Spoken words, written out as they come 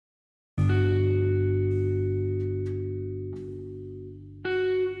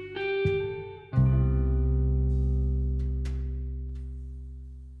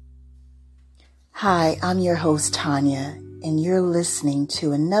Hi, I'm your host, Tanya, and you're listening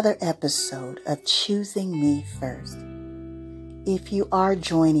to another episode of Choosing Me First. If you are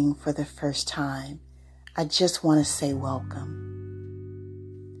joining for the first time, I just want to say welcome.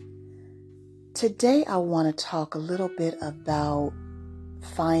 Today, I want to talk a little bit about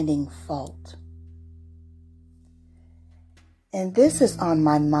finding fault. And this is on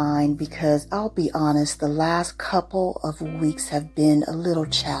my mind because I'll be honest, the last couple of weeks have been a little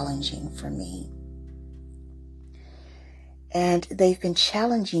challenging for me. And they've been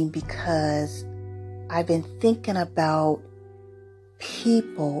challenging because I've been thinking about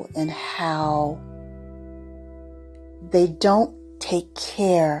people and how they don't take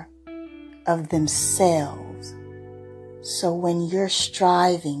care of themselves. So when you're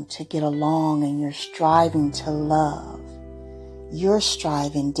striving to get along and you're striving to love, you're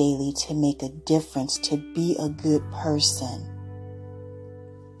striving daily to make a difference, to be a good person.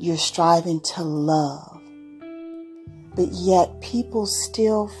 You're striving to love. But yet people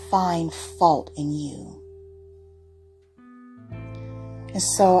still find fault in you. And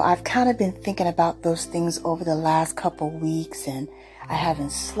so I've kind of been thinking about those things over the last couple weeks, and I haven't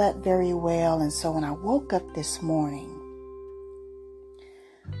slept very well. And so when I woke up this morning,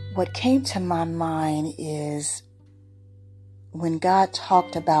 what came to my mind is when God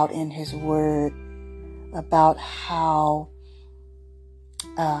talked about in His Word about how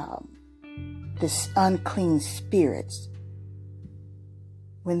this unclean spirits,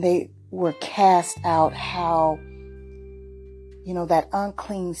 when they were cast out, how, that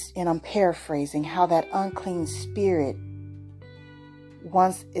unclean, and I'm paraphrasing, how that unclean spirit,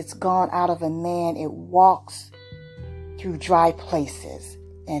 once it's gone out of a man, it walks through dry places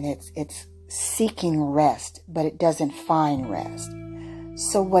and it's seeking rest, but it doesn't find rest.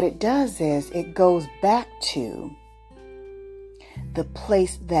 So what it does is it goes back to the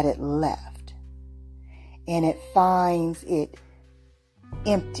place that it left. And it finds it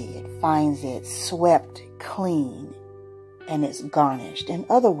empty. It finds it swept clean and it's garnished. In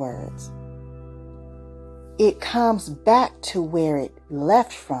other words, it comes back to where it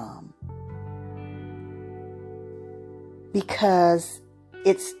left from because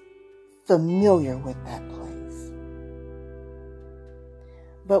it's familiar with that place.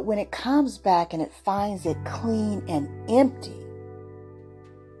 But when it comes back and it finds it clean and empty,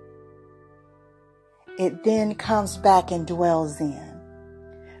 it then comes back and dwells in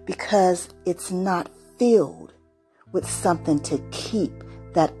because it's not filled with something to keep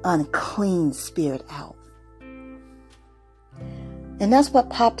that unclean spirit out. And that's what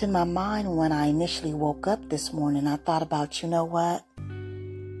popped in my mind when I initially woke up this morning. I thought about, you know what?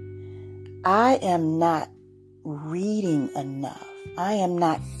 I am not reading enough. I am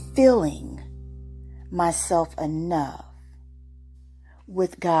not filling myself enough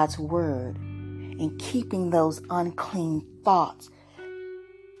with God's Word and keeping those unclean thoughts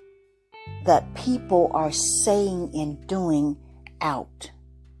that people are saying and doing out.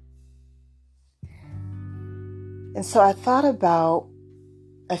 And so I thought about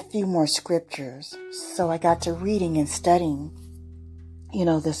a few more scriptures. So I got to reading and studying,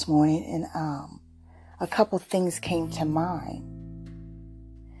 this morning, and a couple things came to mind.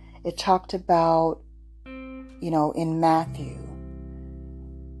 It talked about, in Matthew,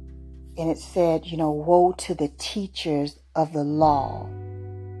 and it said, woe to the teachers of the law.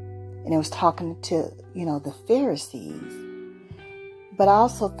 And it was talking to, the Pharisees. But I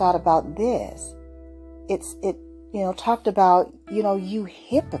also thought about this. It talked about, you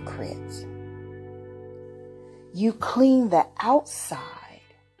hypocrites. You clean the outside.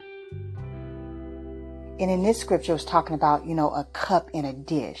 And in this scripture, it was talking about, a cup and a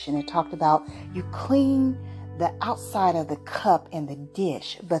dish. And it talked about you clean the outside of the cup and the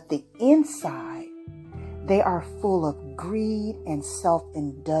dish, but the inside, they are full of greed and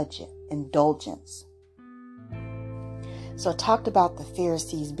self-indulgence. So it talked about the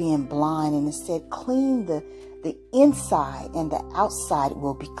Pharisees being blind, and it said, clean the inside and the outside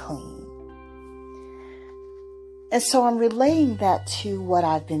will be clean. And so I'm relaying that to what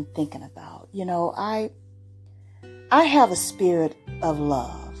I've been thinking about. I have a spirit of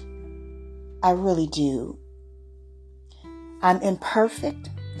love. I really do. I'm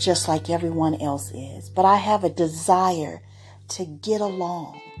imperfect, just like everyone else is, but I have a desire to get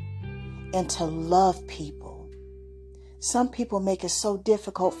along and to love people. Some people make it so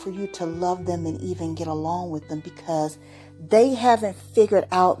difficult for you to love them and even get along with them because they haven't figured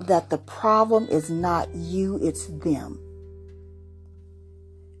out that the problem is not you, it's them.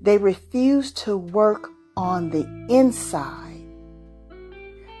 They refuse to work on the inside,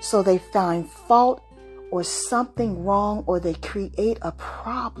 so they find fault or something wrong, or they create a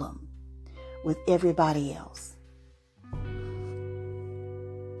problem with everybody else.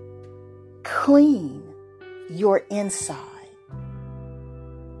 Clean your inside,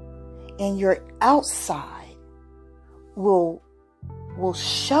 and your outside will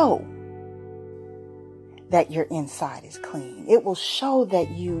show that your inside is clean. It will show that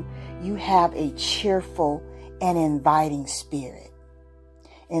you have a cheerful and inviting spirit,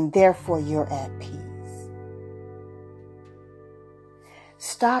 and therefore you're at peace.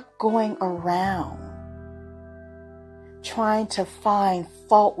 Stop going around trying to find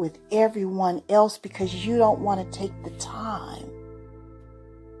fault with everyone else because you don't want to take the time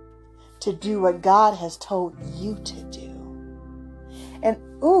to do what God has told you to do. And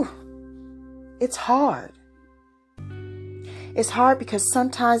it's hard. It's hard because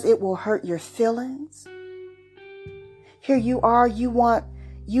sometimes it will hurt your feelings. Here you are, you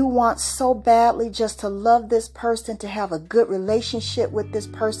want so badly just to love this person, to have a good relationship with this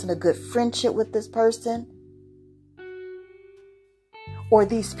person, a good friendship with this person or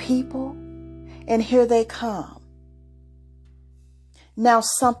these people, and here they come. Now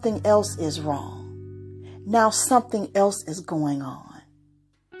something else is wrong. Now something else is going on.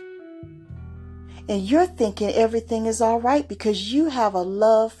 And you're thinking everything is all right because you have a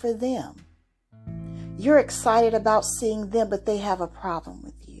love for them. You're excited about seeing them, but they have a problem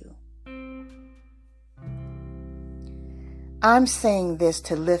with you. I'm saying this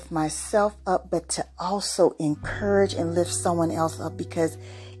to lift myself up, but to also encourage and lift someone else up, because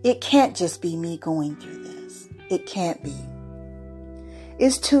it can't just be me going through this. It can't be.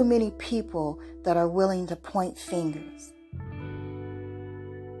 It's too many people that are willing to point fingers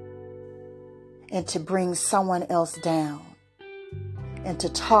and to bring someone else down and to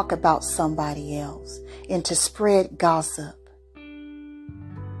talk about somebody else and to spread gossip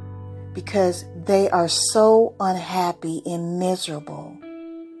because they are so unhappy and miserable.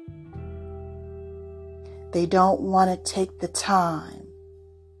 They don't want to take the time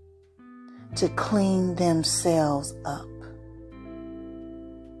to clean themselves up.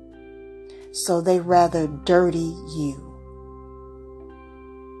 So they rather dirty you.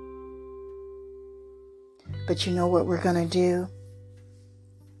 But you know what we're going to do?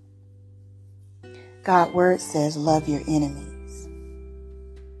 God's word says, love your enemies.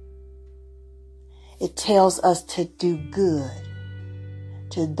 It tells us to do good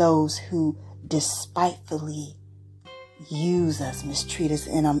to those who despitefully use us, mistreat us.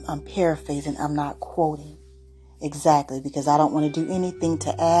 And I'm paraphrasing. I'm not quoting exactly because I don't want to do anything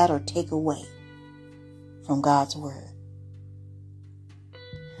to add or take away from God's word.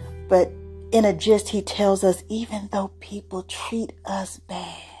 But in a gist, he tells us, even though people treat us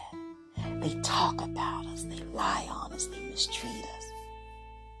bad, they talk about us, they lie on us, they mistreat us,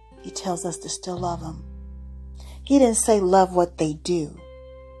 he tells us to still love them. He didn't say love what they do.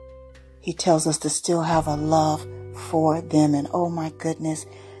 He tells us to still have a love for them. And oh my goodness,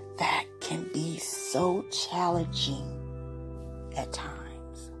 that can be so challenging at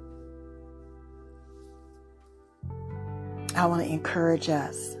times. I want to encourage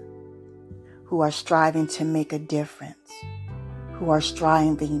us who are striving to make a difference, who are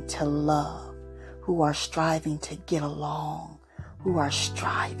striving to love, who are striving to get along, who are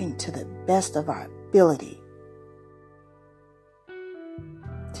striving to the best of our ability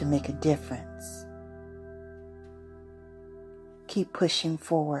to make a difference. Keep pushing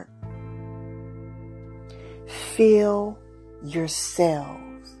forward. Fill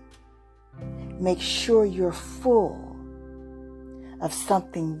yourselves. Make sure you're full of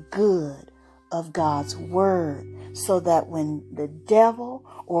something good, of God's word, so that when the devil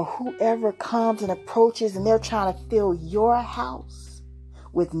or whoever comes and approaches and they're trying to fill your house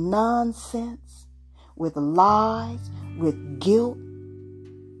with nonsense, with lies, with guilt,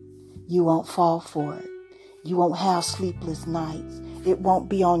 you won't fall for it. You won't have sleepless nights. It won't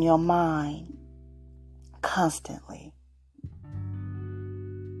be on your mind constantly.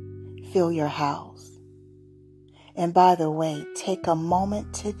 Fill your house. And by the way, take a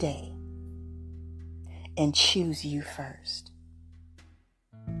moment today and choose you first.